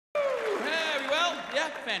you?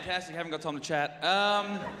 Fantastic. Haven't got time to chat.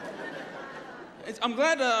 I'm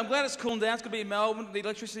glad it's cooling down. It's going to be in Melbourne. The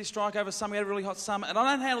electricity strike over summer. We had a really hot summer, and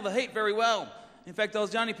I don't handle the heat very well. In fact, I was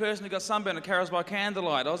the only person who got sunburned at Carols by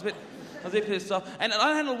candlelight. I was a bit pissed off. And I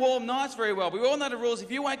don't handle warm nights very well. We all know the rules.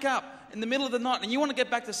 If you wake up in the middle of the night and you want to get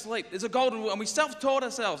back to sleep, there's a golden rule, and we self-taught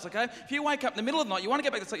ourselves, okay? If you wake up in the middle of the night, you want to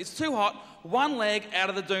get back to sleep, it's too hot, one leg out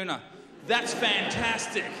of the doona. That's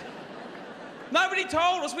fantastic. Nobody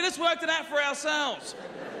told us. We just worked it out for ourselves.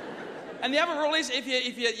 And the other rule is if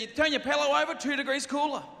you turn your pillow over, 2 degrees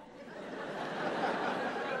cooler.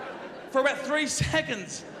 For about 3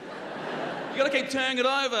 seconds. You got to keep turning it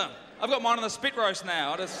over. I've got mine on the spit roast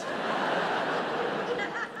now.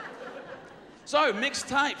 So, mixed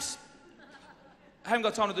tapes. I haven't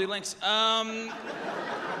got time to do links.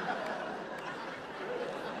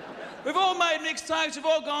 We've all made mixtapes. We've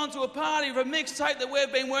all gone to a party with a mixtape that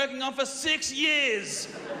we've been working on for 6 years.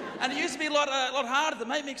 And it used to be a lot harder to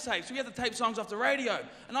make mixtapes. We had to tape songs off the radio.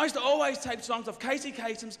 And I used to always tape songs off Casey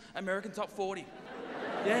Kasem's American Top 40.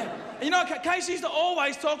 Yeah. And you know, Casey used to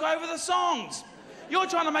always talk over the songs. You're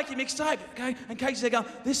trying to make your mixtape, okay? And Casey's there going,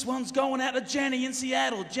 this one's going out to Jenny in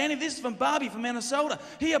Seattle. Jenny, this is from Barbie from Minnesota.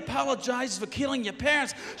 He apologises for killing your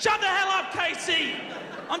parents. Shut the hell up, Casey!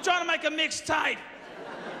 I'm trying to make a mixtape.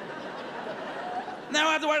 Now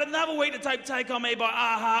I have to wait another week to tape Take On Me by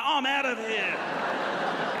Aha. I'm out of here.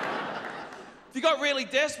 If you got really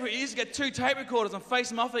desperate, you used to get 2 tape recorders and face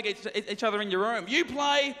them off against each other in your room. You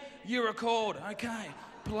play, you record. Okay,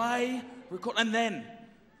 play, record, and then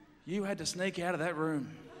you had to sneak out of that room.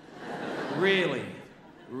 Really,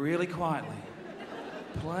 really quietly.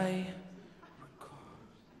 Play, record.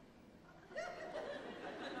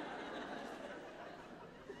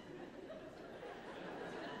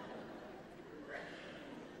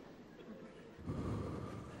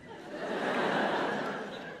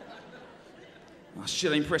 Oh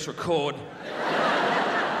shit, I didn't press record.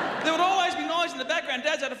 There would always be noise in the background.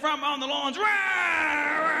 Dad's at the front mowing the lawns. Rawr,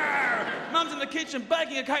 rawr. Mum's in the kitchen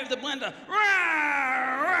baking a cake with a blender.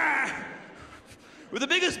 Rawr, rawr. With the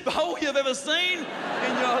biggest bowl you've ever seen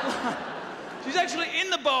in your life. She's actually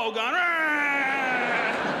in the bowl going,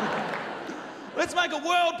 rawr. Let's make a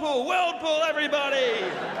whirlpool. Whirlpool, everybody.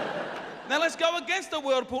 Now let's go against the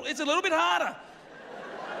whirlpool. It's a little bit harder.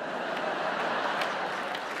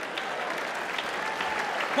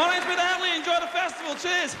 My name's Peter Helliar. Enjoy the festival.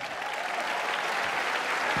 Cheers.